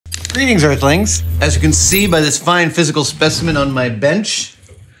Greetings, Earthlings. As you can see by this fine physical specimen on my bench,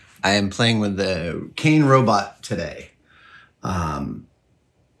 I am playing with the Cain robot today.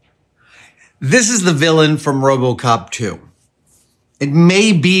 This is the villain from RoboCop 2. It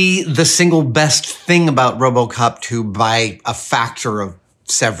may be the single best thing about RoboCop 2 by a factor of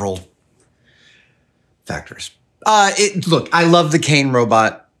several factors. Look, I love the Cain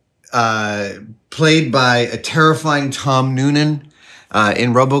robot, played by a terrifying Tom Noonan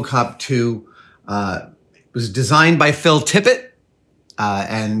in RoboCop 2. It was designed by Phil Tippett,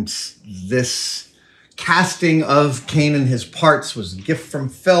 and this casting of Cain and his parts was a gift from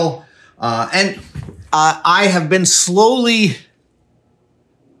Phil. I have been slowly...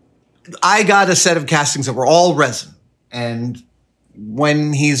 I got a set of castings that were all resin, and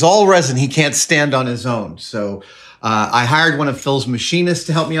when he's all resin, he can't stand on his own. So I hired one of Phil's machinists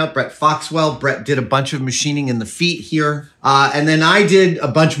to help me out, Brett Foxwell. Brett did a bunch of machining in the feet here. And then I did a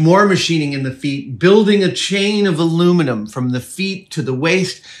bunch more machining in the feet, building a chain of aluminum from the feet to the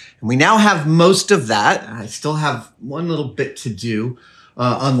waist. And we now have most of that. I still have one little bit to do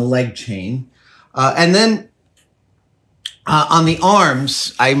on the leg chain. And then on the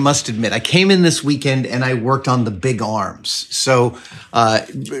arms, I must admit, I came in this weekend and I worked on the big arms. So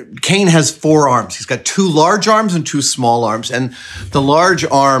Cain has 4 arms. He's got 2 large arms and 2 small arms. And the large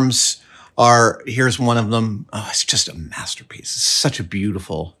arms are, here's one of them. Oh, it's just a masterpiece. It's such a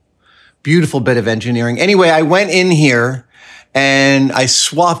beautiful, beautiful bit of engineering. Anyway, I went in here and I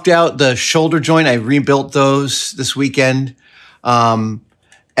swapped out the shoulder joint. I rebuilt those this weekend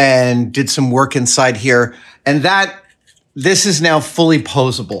and did some work inside here. And this is now fully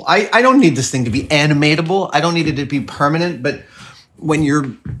posable. I don't need this thing to be animatable. I don't need it to be permanent, but when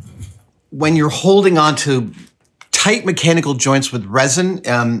you're holding on to tight mechanical joints with resin,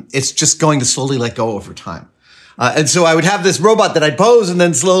 it's just going to slowly let go over time. And so I would have this robot that I'd pose, and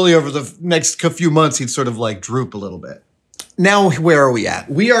then slowly over the next few months, he'd sort of like droop a little bit. Now, where are we at?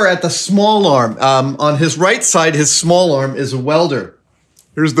 We are at the small arm. On his right side, his small arm is a welder.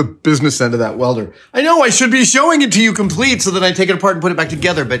 Here's the business end of that welder. I know I should be showing it to you complete so that I take it apart and put it back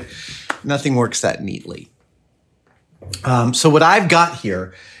together, but nothing works that neatly. So what I've got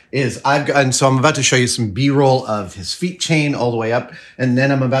here is and so I'm about to show you some B-roll of his feet chain all the way up, and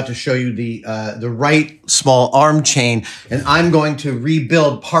then I'm about to show you the right small arm chain, and I'm going to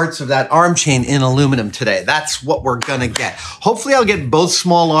rebuild parts of that arm chain in aluminum today. That's what we're gonna get. Hopefully I'll get both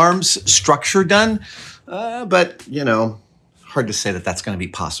small arms structure done, but you know, hard to say that that's going to be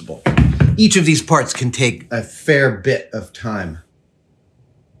possible. Each of these parts can take a fair bit of time.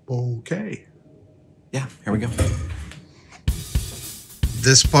 Okay. Yeah, here we go.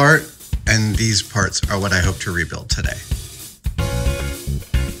 This part and these parts are what I hope to rebuild today.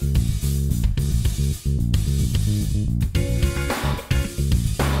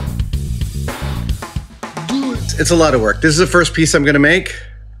 It's a lot of work. This is the first piece I'm going to make.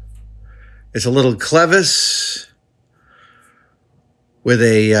 It's a little clevis with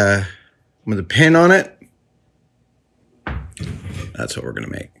a pin on it. That's what we're gonna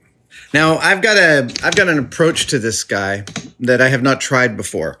make. Now I've got an approach to this guy that I have not tried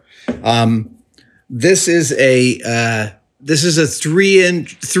before. This is a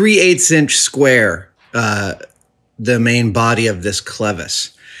 3/8 inch square. The main body of this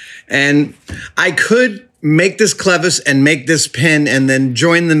clevis, and I could make this clevis and make this pin and then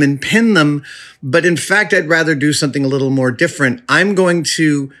join them and pin them. But in fact, I'd rather do something a little more different. I'm going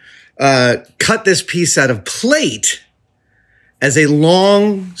to cut this piece out of plate as a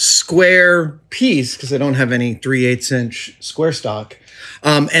long square piece because I don't have any 3/8 inch square stock.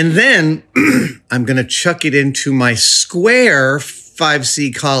 And then I'm going to chuck it into my square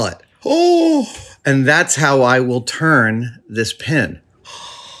 5C collet. Oh, and that's how I will turn this pin.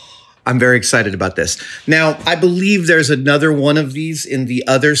 I'm very excited about this. Now, I believe there's another one of these in the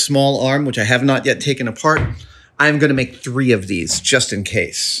other small arm, which I have not yet taken apart. I'm going to make 3 of these just in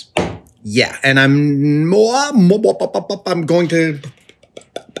case. Yeah, and I'm going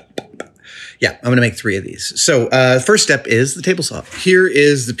to make 3 of these. So first step is the table saw. Here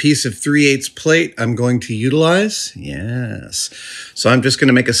is the piece of 3/8 plate I'm going to utilize. Yes. So I'm just going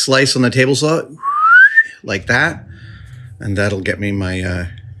to make a slice on the table saw like that, and that'll get me my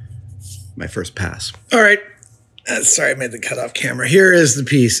first pass. All right. Sorry, I made the cutoff camera. Here is the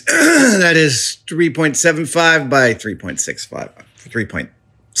piece. That is 3.75 by 3.65,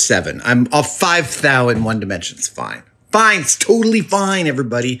 3.7. I'm off 5 thou in one dimension. It's fine. Fine. It's totally fine,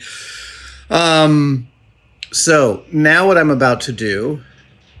 everybody. So now what I'm about to do,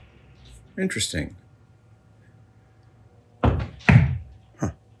 interesting.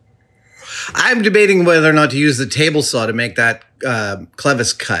 I'm debating whether or not to use the table saw to make that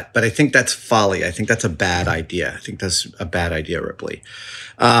clevis cut, but I think that's folly. I think that's a bad idea. I think that's a bad idea, Ripley.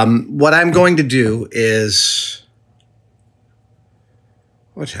 What I'm going to do is...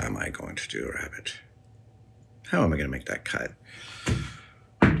 What am I going to do, Rabbit? How am I going to make that cut?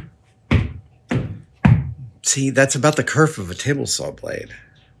 See, that's about the curve of a table saw blade.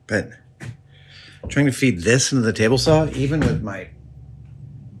 But trying to feed this into the table saw, even with my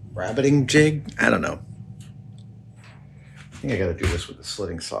rabbiting jig, I don't know. I think I got to do this with a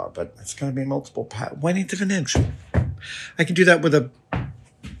slitting saw, but it's going to be multiple 1/8 of an inch. I can do that with a...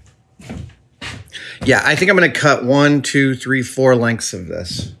 Yeah, I think I'm going to cut 1, 2, 3, 4 lengths of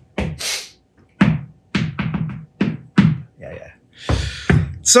this. Yeah.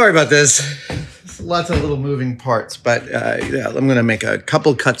 Sorry about this. There's lots of little moving parts, but yeah, I'm going to make a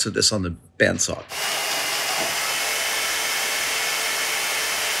couple cuts of this on the bandsaw.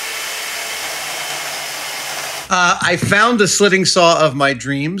 I found the slitting saw of my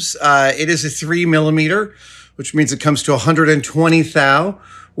dreams. It is a 3mm, which means it comes to 120 thou,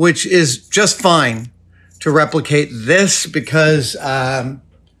 which is just fine to replicate this because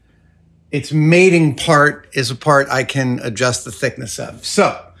its mating part is a part I can adjust the thickness of.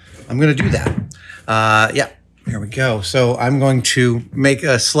 So I'm going to do that. Yeah, here we go. So I'm going to make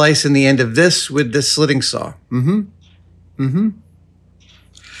a slice in the end of this with this slitting saw. In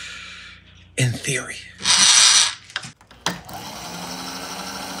theory.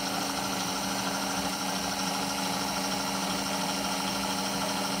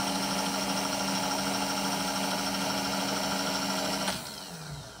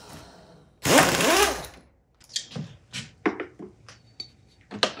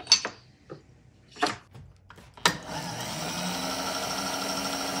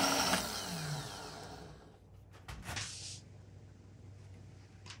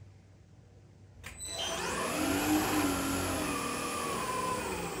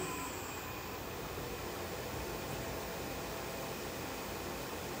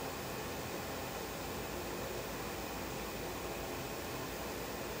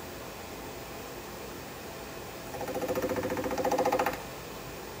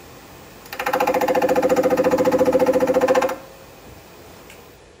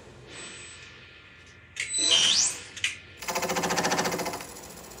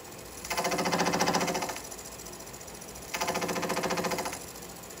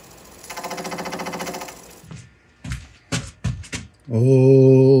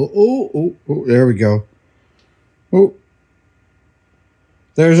 Oh, there we go. Oh,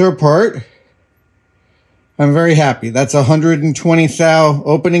 there's our part. I'm very happy. That's 120 thou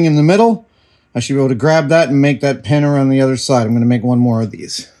opening in the middle. I should be able to grab that and make that pin around the other side. I'm going to make one more of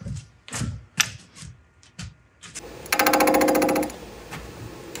these.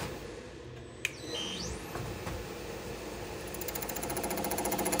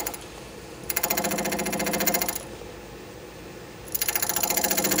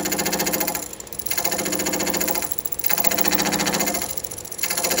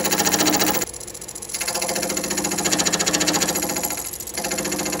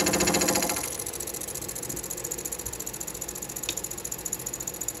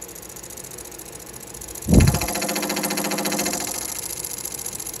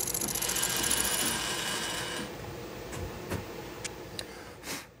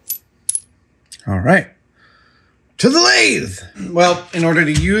 All right, to the lathe. Well, in order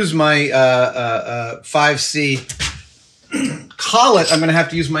to use my 5C collet, I'm going to have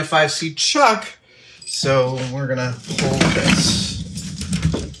to use my 5C chuck. So we're going to pull this.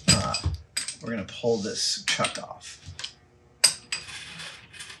 We're going to pull this chuck off.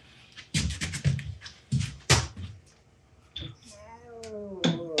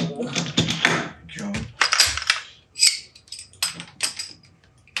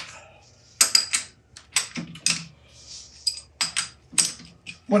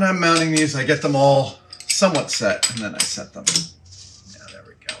 When I'm mounting these, I get them all somewhat set, and then I set them. Yeah, there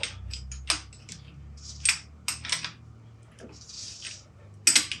we go.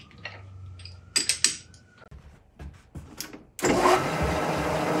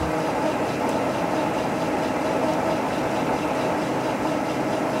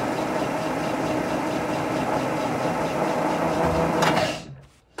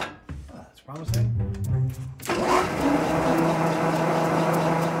 That's promising.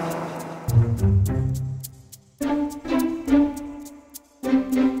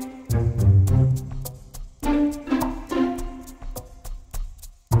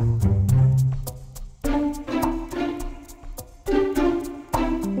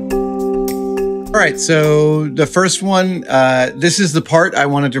 All right, so the first one, this is the part I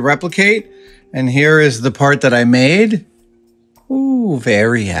wanted to replicate. And here is the part that I made. Ooh,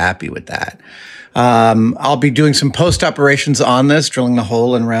 very happy with that. I'll be doing some post operations on this, drilling the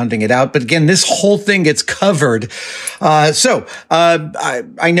hole and rounding it out. But again, this whole thing gets covered. I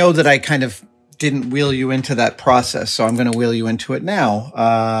know that I kind of didn't wheel you into that process, so I'm going to wheel you into it now.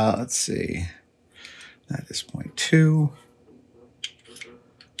 Let's see. That is 0.2.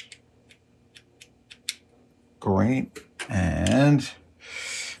 Great. And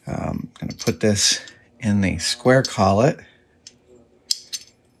I'm going to put this in the square collet.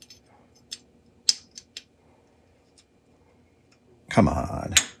 Come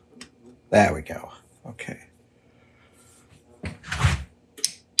on. There we go. Okay.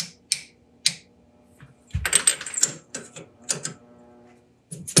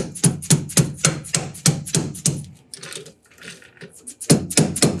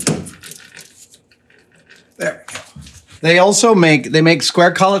 There we go. They make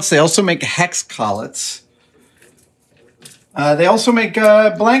square collets. They also make hex collets. They also make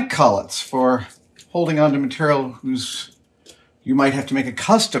blank collets for holding onto material whose you might have to make a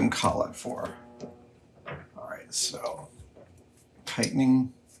custom collet for. All right, so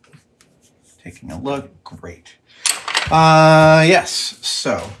tightening, taking a look, great. Yes,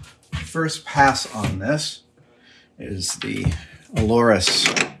 so first pass on this is the Aloris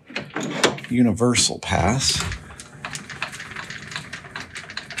Universal Pass.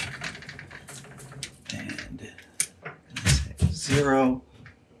 And let's hit 0.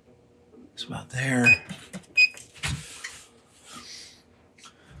 It's about there.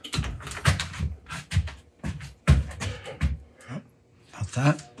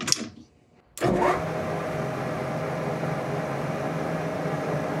 That.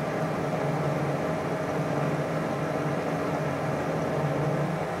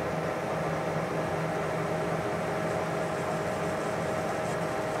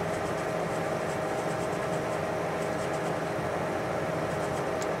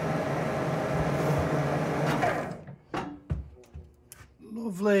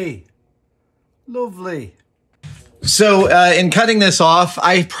 Lovely. Lovely. So in cutting this off,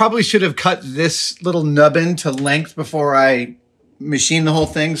 I probably should have cut this little nubbin to length before I machine the whole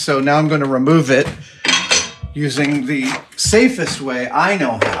thing. So now I'm going to remove it using the safest way I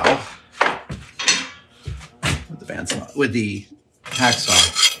know how with the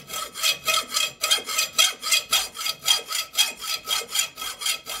hacksaw.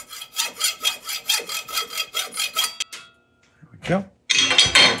 There we go.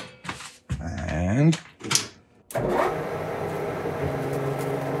 And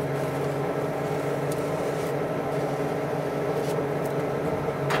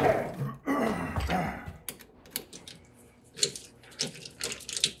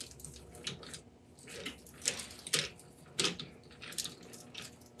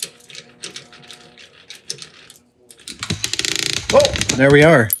there we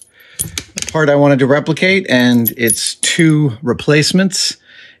are. The part I wanted to replicate, and it's 2 replacements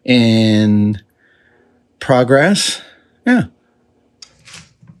in progress. Yeah.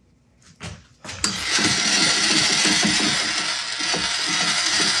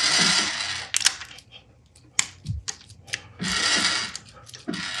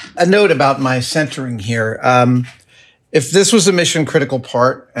 A note about my centering here. If this was a mission critical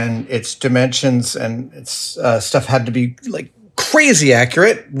part and its dimensions and its stuff had to be like crazy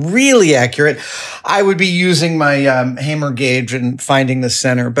accurate, really accurate, I would be using my hammer gauge and finding the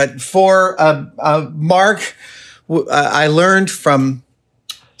center. But for Mark, I learned from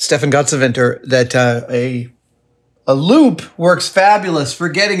Stefan Gottseventer that a loop works fabulous for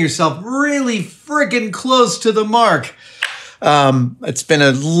getting yourself really friggin' close to the mark. It's been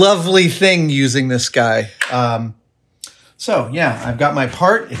a lovely thing using this guy. So yeah, I've got my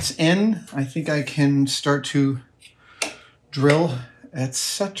part. It's in. I think I can start to drill,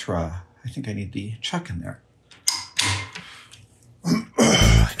 etc. I think I need the chuck in there.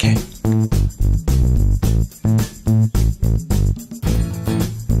 Okay.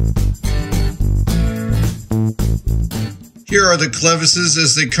 Here are the clevises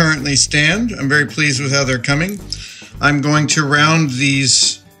as they currently stand. I'm very pleased with how they're coming. I'm going to round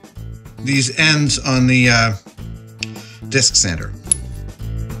these ends on the disc sander.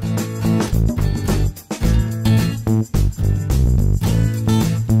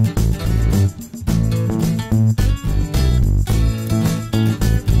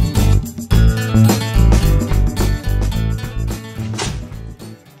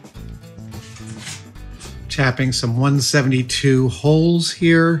 Tapping some 172 holes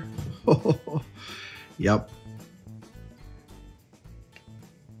here. Yep.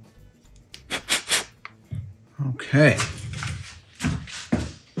 Okay.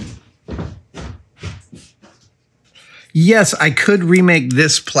 Yes, I could remake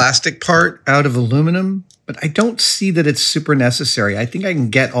this plastic part out of aluminum, but I don't see that it's super necessary. I think I can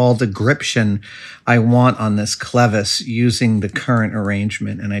get all the gription I want on this clevis using the current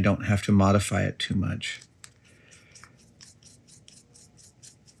arrangement, and I don't have to modify it too much.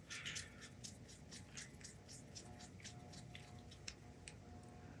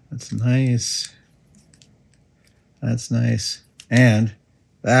 That's nice. That's nice. And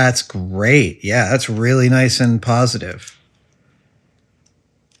that's great. Yeah, that's really nice and positive.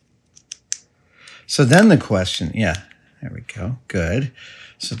 So then the question, yeah, there we go. Good.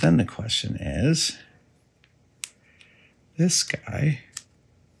 So then the question is, this guy,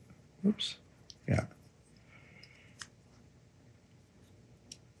 whoops, yeah.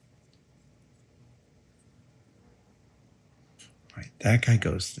 Right, that guy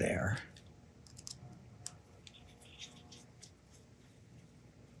goes there.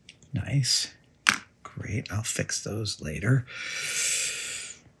 Nice. Great, I'll fix those later.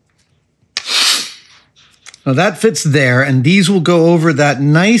 Now that fits there, and these will go over that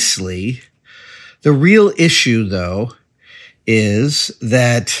nicely. The real issue, though, is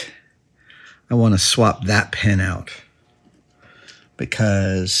that I want to swap that pin out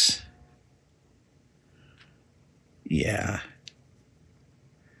because, yeah.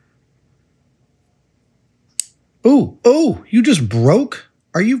 Oh, you just broke?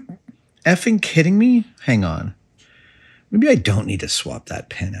 Are you effing kidding me? Hang on. Maybe I don't need to swap that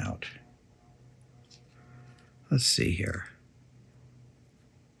pin out. Let's see here.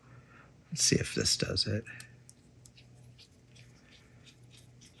 Let's see if this does it.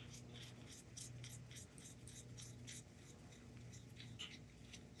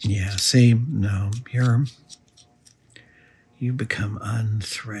 Yeah, see, no, you become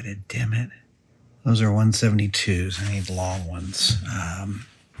unthreaded, damn it. Those are 172s. I need long ones.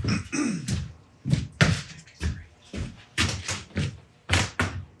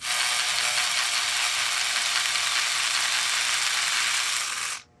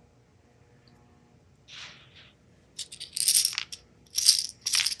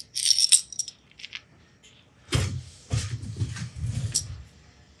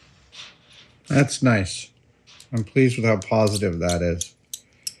 That's nice. I'm pleased with how positive that is.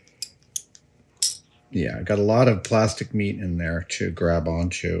 Yeah, I got a lot of plastic meat in there to grab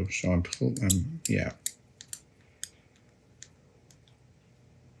onto, so yeah.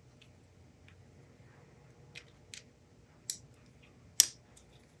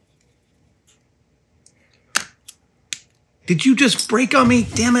 Did you just break on me?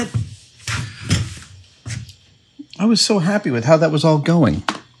 Damn it. I was so happy with how that was all going.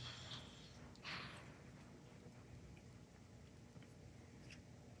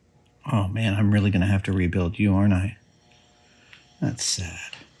 Oh man, I'm really gonna have to rebuild you, aren't I? That's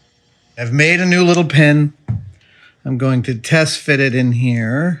sad. I've made a new little pin. I'm going to test fit it in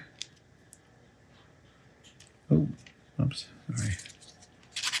here. Oh, oops, sorry.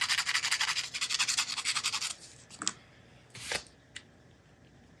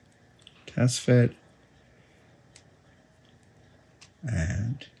 Test fit.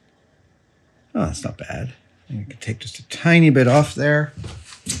 And, oh, that's not bad. I think I can take just a tiny bit off there.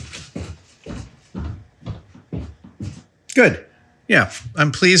 Good. Yeah,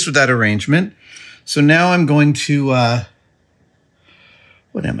 I'm pleased with that arrangement. So now I'm going to,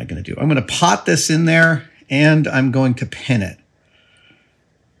 what am I going to do? I'm going to pot this in there and I'm going to pin it.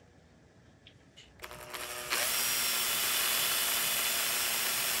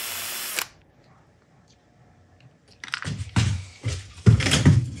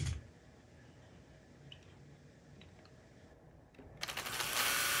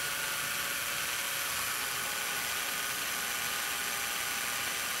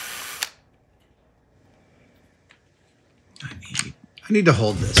 I need to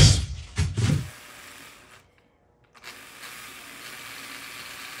hold this.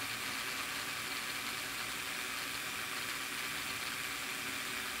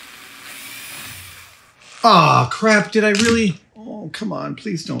 Oh, crap. Did I really? Oh, come on.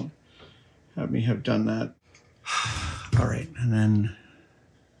 Please don't have me have done that. All right. And then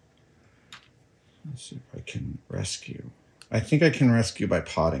let's see if I can rescue. I think I can rescue by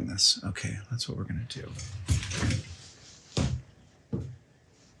potting this. Okay, that's what we're going to do.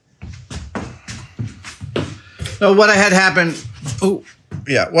 So what I had happen,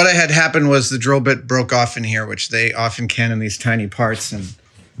 what I had happen was the drill bit broke off in here, which they often can in these tiny parts, and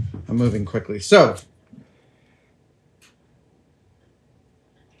I'm moving quickly. So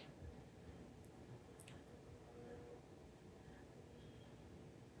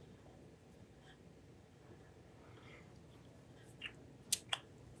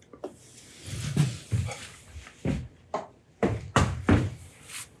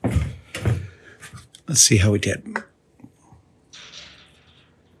Let's see how we did.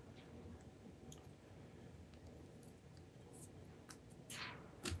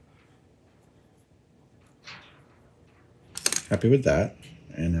 Happy with that.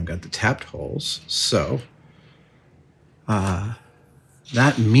 And I've got the tapped holes. So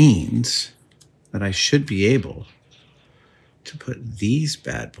that means that I should be able to put these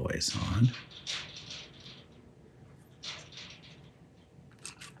bad boys on.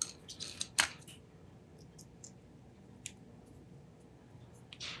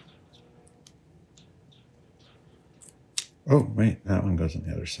 Oh, wait, that one goes on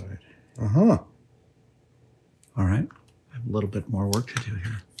the other side. Uh-huh. All right, I have a little bit more work to do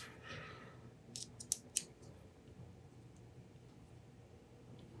here.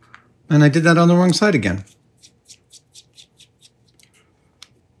 And I did that on the wrong side again.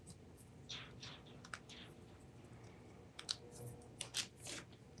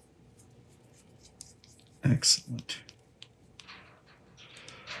 Excellent.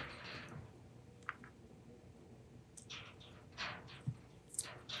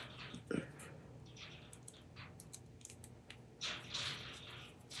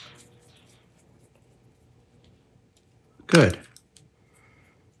 Good.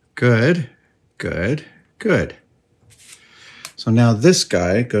 Good, good, good. So now this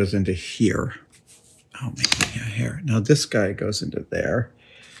guy goes into here. Oh, maybe yeah, here. Now this guy goes into there.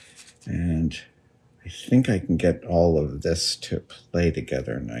 And I think I can get all of this to play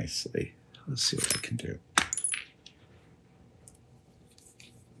together nicely. Let's see what I can do.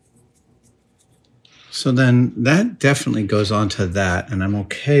 So then that definitely goes onto that, and I'm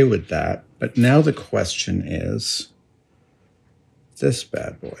okay with that. But now the question is this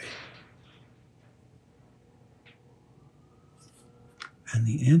bad boy. And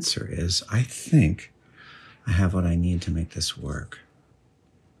the answer is, I think I have what I need to make this work.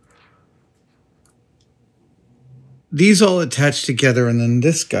 These all attach together, and then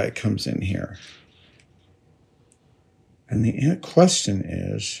this guy comes in here. And the question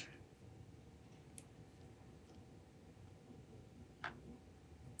is,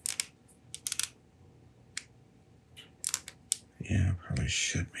 yeah, I probably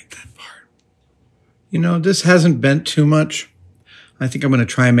should make that part. You know, this hasn't bent too much. I think I'm going to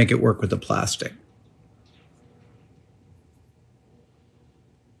try and make it work with the plastic.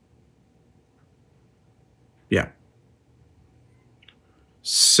 Yeah.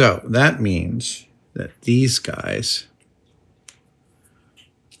 So that means that these guys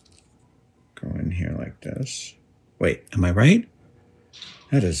go in here like this. Wait, am I right?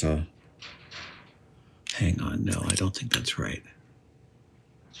 That is a... Hang on, no, I don't think that's right.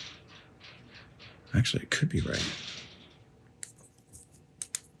 Actually, it could be right.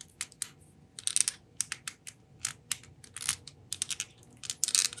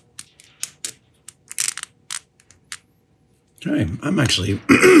 Okay, I'm actually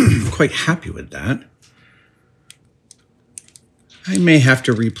quite happy with that. I may have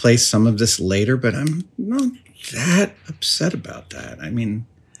to replace some of this later, but I'm not that upset about that. I mean,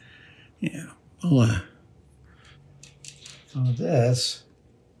 yeah, well, this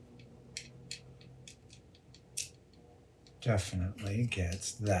definitely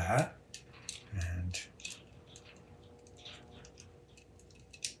gets that, and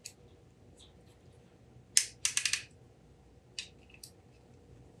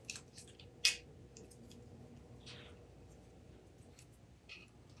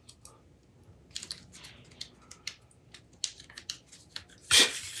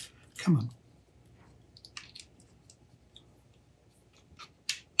come on.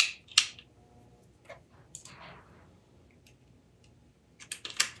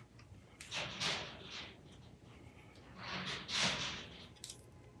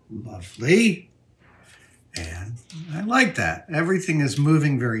 Lovely. And I like that. Everything is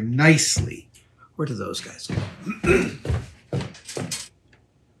moving very nicely. Where do those guys go?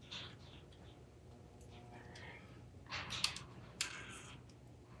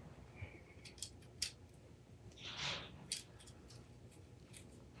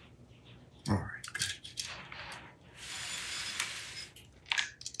 All right, good.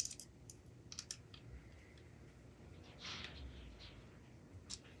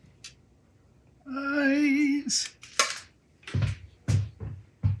 Nice.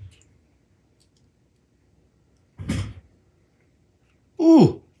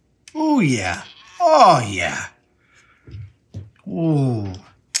 Ooh. Oh, yeah. Oh, yeah. Oh,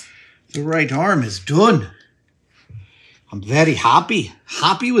 the right arm is done. I'm very happy.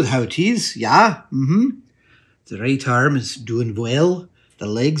 Happy with how it is. Yeah. Mm-hmm. The right arm is doing well. The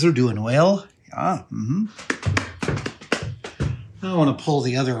legs are doing well. Yeah. Mm-hmm. Now I want to pull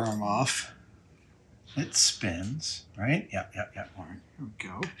the other arm off. It spins, right? Yeah. All right, here we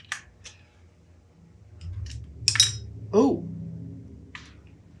go. Oh.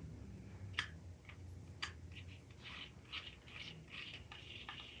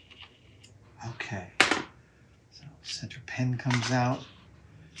 Okay. So center pin comes out,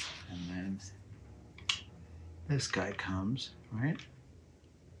 and then this guy comes, right?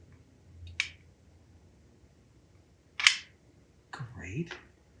 Great.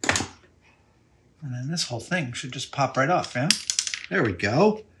 And then this whole thing should just pop right off, yeah? There we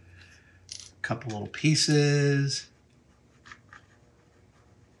go. A couple little pieces.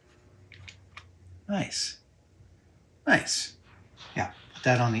 Nice. Nice. Yeah, put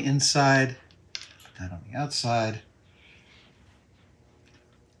that on the inside, put that on the outside.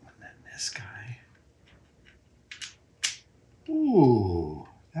 And then this guy. Ooh,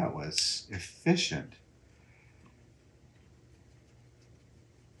 that was efficient.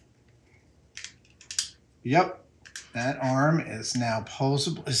 Yep, that arm is now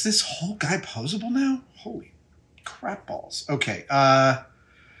posable. Is this whole guy posable now? Holy crap balls. Okay,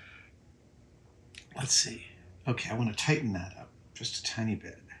 let's see. Okay, I want to tighten that up just a tiny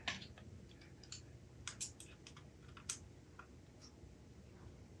bit.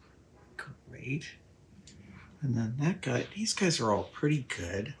 Great. And then that guy, these guys are all pretty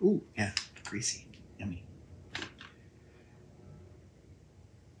good. Ooh, yeah, greasy, yummy.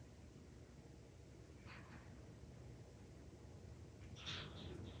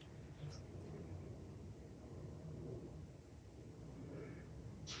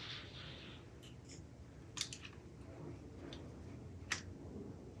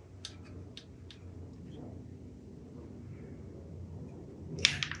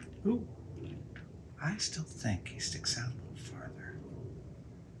 Ooh, I still think he sticks out a little farther.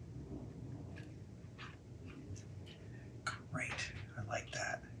 Great, I like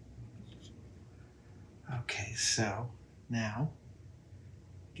that. Okay, so now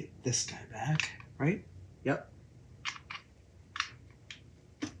get this guy back, right? Yep.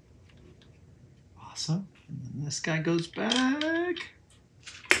 Awesome. And then this guy goes back.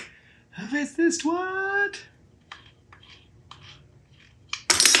 With this what?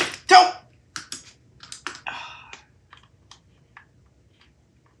 Don't!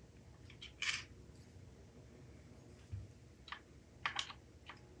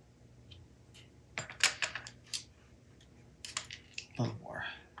 A little more.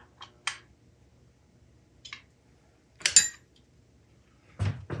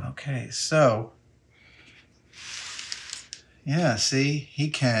 Okay, so yeah, see, he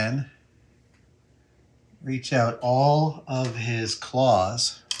can reach out all of his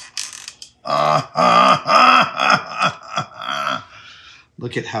claws.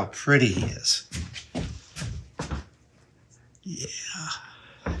 Look at how pretty he is. Yeah.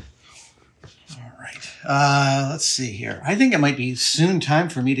 All right. Let's see here. I think it might be soon time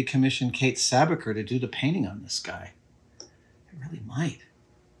for me to commission Kate Sabaker to do the painting on this guy. It really might.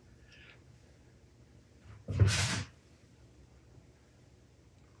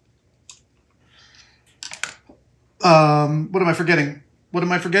 What am I forgetting? What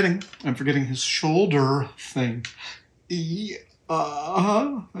am I forgetting? I'm forgetting his shoulder thing. Yeah.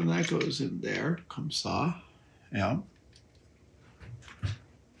 And that goes in there. Comme ça. Yeah.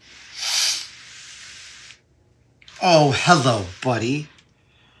 Oh, hello, buddy.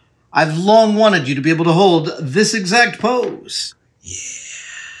 I've long wanted you to be able to hold this exact pose. Yeah.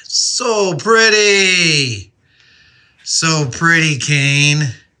 So pretty. So pretty,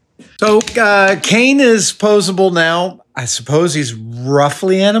 Cain. So, Cain is posable now. I suppose he's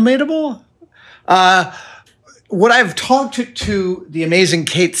roughly animatable. What I've talked to the amazing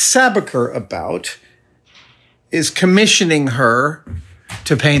Kate Sabaker about is commissioning her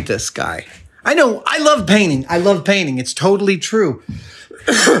to paint this guy. I know, I love painting. I love painting. It's totally true.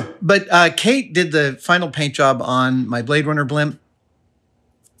 But Kate did the final paint job on my Blade Runner blimp.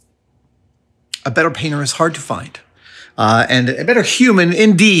 A better painter is hard to find. And a better human,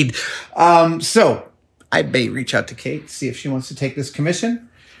 indeed. So I may reach out to Kate, see if she wants to take this commission.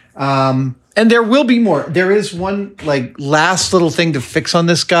 And there will be more. There is one last little thing to fix on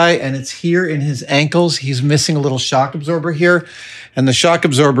this guy, and it's here in his ankles. He's missing a little shock absorber here. And the shock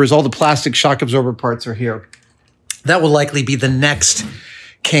absorbers, all the plastic shock absorber parts are here. That will likely be the next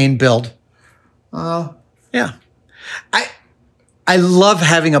Cain build. Yeah. I love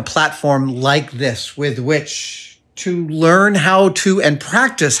having a platform like this with which to learn how to and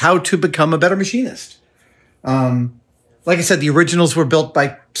practice how to become a better machinist. Like I said, the originals were built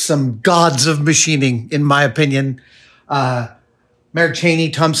by some gods of machining, in my opinion. Merrick Cheney,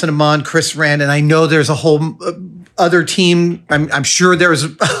 Thompson Amon, Chris Rand, and I know there's a whole other team, I'm sure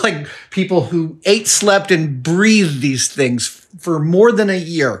there's like people who ate, slept, and breathed these things for more than a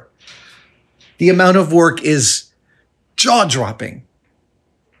year. The amount of work is jaw-dropping.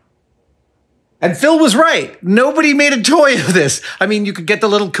 And Phil was right. Nobody made a toy of this. I mean, you could get the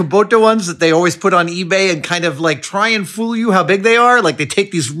little Kubota ones that they always put on eBay and kind of like try and fool you how big they are. Like they take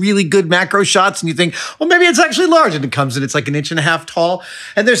these really good macro shots and you think, well, maybe it's actually large. And it comes and it's like 1.5 inches tall.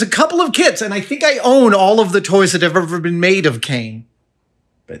 And there's a couple of kits. And I think I own all of the toys that have ever been made of Cain.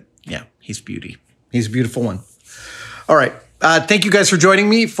 But yeah, he's beauty. He's a beautiful one. All right. Thank you guys for joining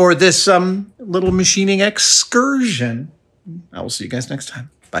me for this little machining excursion. I will see you guys next time.